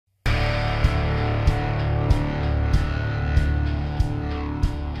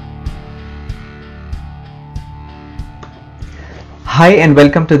Hi and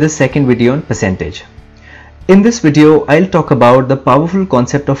welcome to this second video on percentage. In this video, I'll talk about the powerful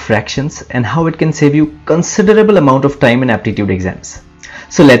concept of fractions and how it can save you considerable amount of time in aptitude exams.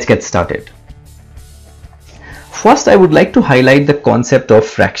 So let's get started. First, I would like to highlight the concept of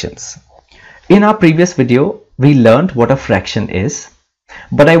fractions. In our previous video, we learned what a fraction is,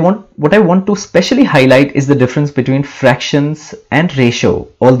 but what I want to specially highlight is the difference between fractions and ratio,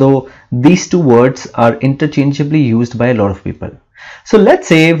 although these two words are interchangeably used by a lot of people. So let's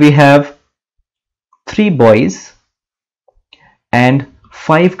say we have 3 boys and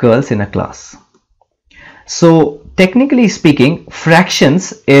 5 girls in a class. So technically speaking,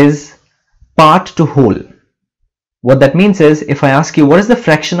 fractions is part to whole. What that means is, if I ask you what is the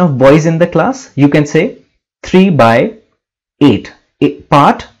fraction of boys in the class, you can say 3 by 8.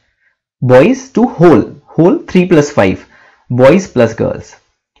 Part boys to whole 3 plus 5, boys plus girls.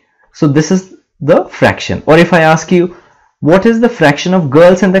 So this is the fraction. Or if I ask you what is the fraction of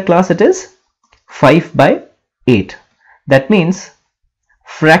girls in the class, it is 5 by 8. That means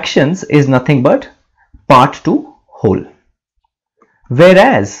fractions is nothing but part to whole.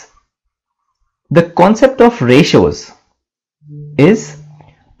 Whereas the concept of ratios is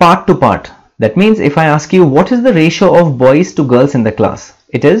part to part. That means if I ask you what is the ratio of boys to girls in the class,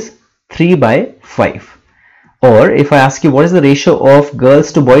 it is 3 by 5. Or if I ask you what is the ratio of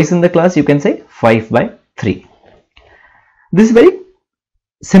girls to boys in the class, you can say 5 by 3. This is very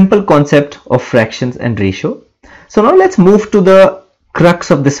simple concept of fractions and ratio. So now let's move to the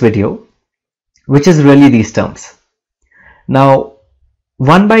crux of this video, which is really these terms. Now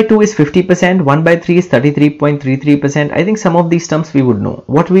 1 by 2 is 50%, 1 by 3 is 33.33%. I think some of these terms we would know.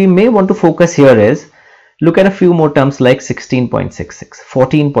 What we may want to focus here is look at a few more terms like 16.66,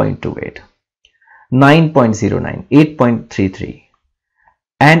 14.28, 9.09, 8.33.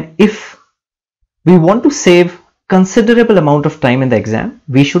 And if we want to save considerable amount of time in the exam,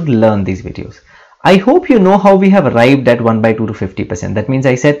 we should learn these videos. I hope you know how we have arrived at 1 by 2 to 50%. That means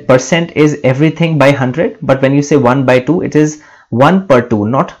I said percent is everything by 100, but when you say 1 by 2, it is 1 per 2,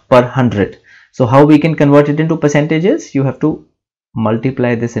 not per 100. So how we can convert it into percentages? You have to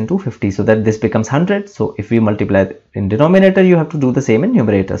multiply this into 50 so that this becomes 100. So if we multiply in denominator, you have to do the same in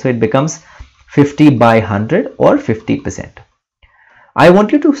numerator. So it becomes 50 by 100 or 50%. I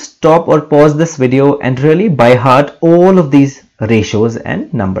want you to stop or pause this video and really by heart all of these ratios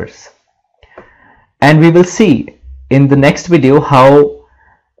and numbers. And we will see in the next video how,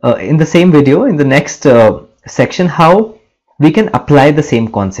 in the same video, in the next section, how we can apply the same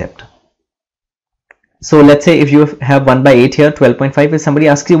concept. So let's say if you have 1 by 8 here, 12.5, if somebody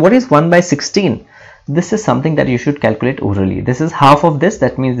asks you what is 1 by 16, this is something that you should calculate orally. This is half of this,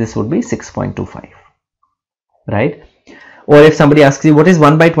 that means this would be 6.25, right? Or if somebody asks you what is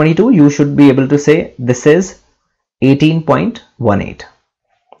 1 by 22, you should be able to say this is 18.18.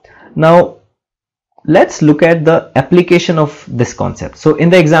 Now let's look at the application of this concept. So in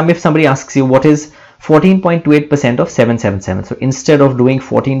the exam, if somebody asks you what is 14.28% of 777, so instead of doing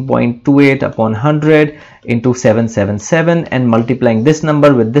 14.28 upon 100 into 777 and multiplying this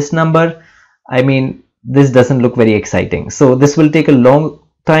number with this number, I mean, this doesn't look very exciting. So this will take a long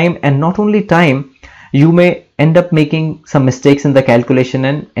time, and not only time, you may end up making some mistakes in the calculation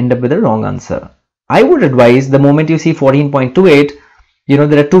and end up with a wrong answer. I would advise the moment you see 14.28, you know,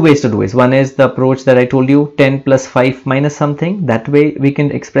 there are two ways to do it. One is the approach that I told you, 10 plus 5 minus something. That way we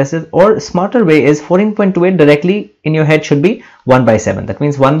can express it. Or smarter way is 14.28 directly in your head should be 1 by 7. That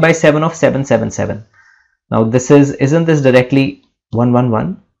means 1 by 7 of 777. Now this isn't this directly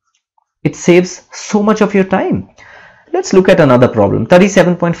 111? It saves so much of your time. Let's look at another problem.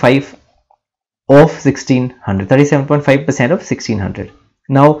 37.5 of 1600, 37.5% of 1600.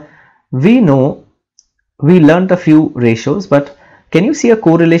 Now we know we learned a few ratios, but can you see a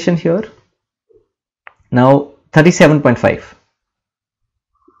correlation here? Now 37.5.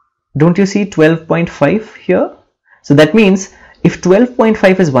 Don't you see 12.5 here? So that means if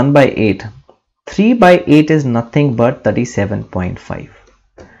 12.5 is 1 by 8, 3 by 8 is nothing but 37.5.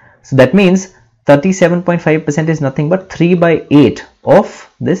 So that means 37.5% is nothing but 3 by 8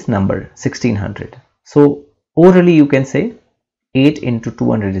 of this number 1600. So orally you can say 8 into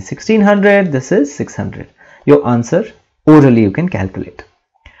 200 is 1600. This is 600. Your answer orally you can calculate.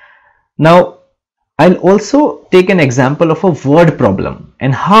 Now I'll also take an example of a word problem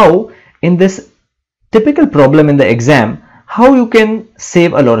and how in this typical problem in the exam, how you can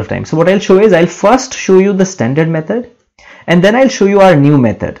save a lot of time. So what I'll show is, I'll first show you the standard method and then I'll show you our new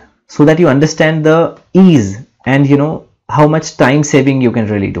method so that you understand the ease and you know how much time saving you can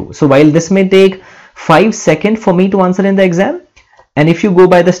really do. So while this may take 5 seconds for me to answer in the exam, And if you go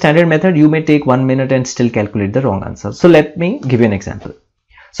by the standard method, you may take 1 minute and still calculate the wrong answer. So let me give you an example.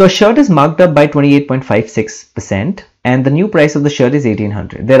 So a shirt is marked up by 28.56% and the new price of the shirt is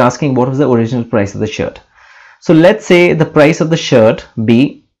 1800. They're asking what was the original price of the shirt. So let's say the price of the shirt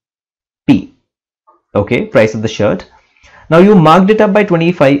be P. Okay, price of the shirt. Now you marked it up by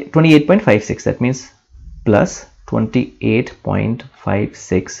 28.56. That means plus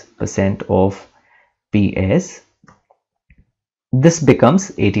 28.56% of PS. This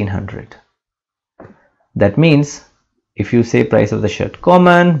becomes 1800. That means if you say price of the shirt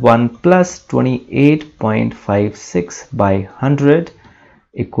common, 1 plus 28.56 by 100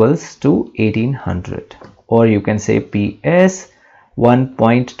 equals to 1800. Or you can say PS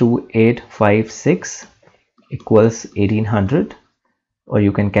 1.2856 equals 1800. Or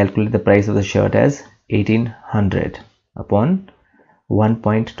you can calculate the price of the shirt as 1800 upon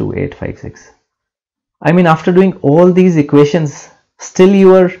 1.2856. I mean, after doing all these equations, still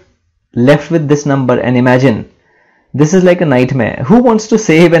you are left with this number. And imagine, this is like a nightmare. Who wants to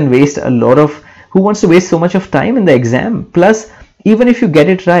save and waste who wants to waste so much of time in the exam? Plus, even if you get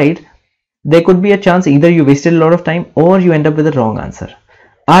it right, there could be a chance either you wasted a lot of time or you end up with the wrong answer.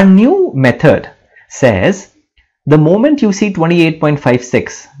 Our new method says the moment you see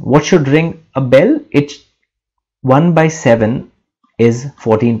 28.56, what should ring a bell? It's 1 by 7 is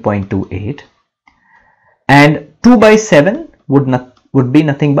 14.28. And 2 by 7 would be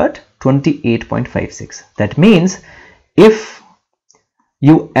nothing but 28.56. That means if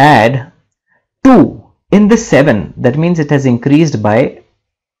you add 2 in the 7, that means it has increased by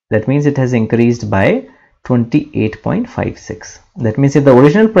 28.56. That means if the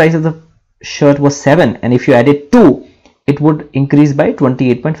original price of the shirt was 7 and if you added 2, it would increase by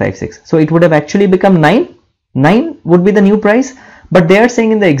 28.56. So it would have actually become 9. 9 would be the new price, but they are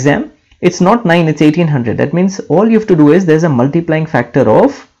saying in the exam it's not 9, it's 1800. That means all you have to do is there's a multiplying factor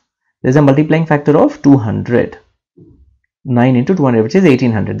of 200. 9 into 200, which is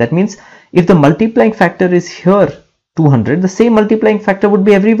 1800. That means if the multiplying factor is here 200, the same multiplying factor would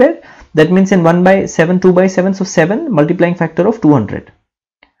be everywhere. That means in 1 by 7, 2 by 7, so 7 multiplying factor of 200.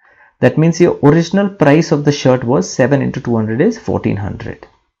 That means your original price of the shirt was 7 into 200 is 1400.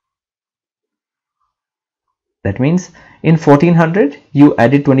 That means in 1400 you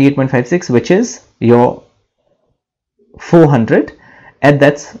added 28.56, which is your 400, and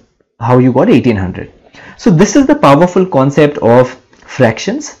that's how you got 1800. So this is the powerful concept of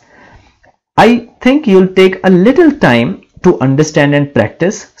fractions. I think you'll take a little time to understand and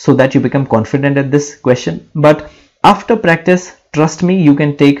practice so that you become confident at this question. But after practice, trust me, you'll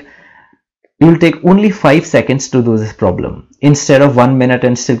take only 5 seconds to do this problem instead of 1 minute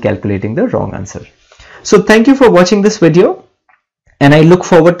and still calculating the wrong answer. So thank you for watching this video, and I look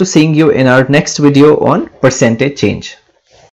forward to seeing you in our next video on percentage change.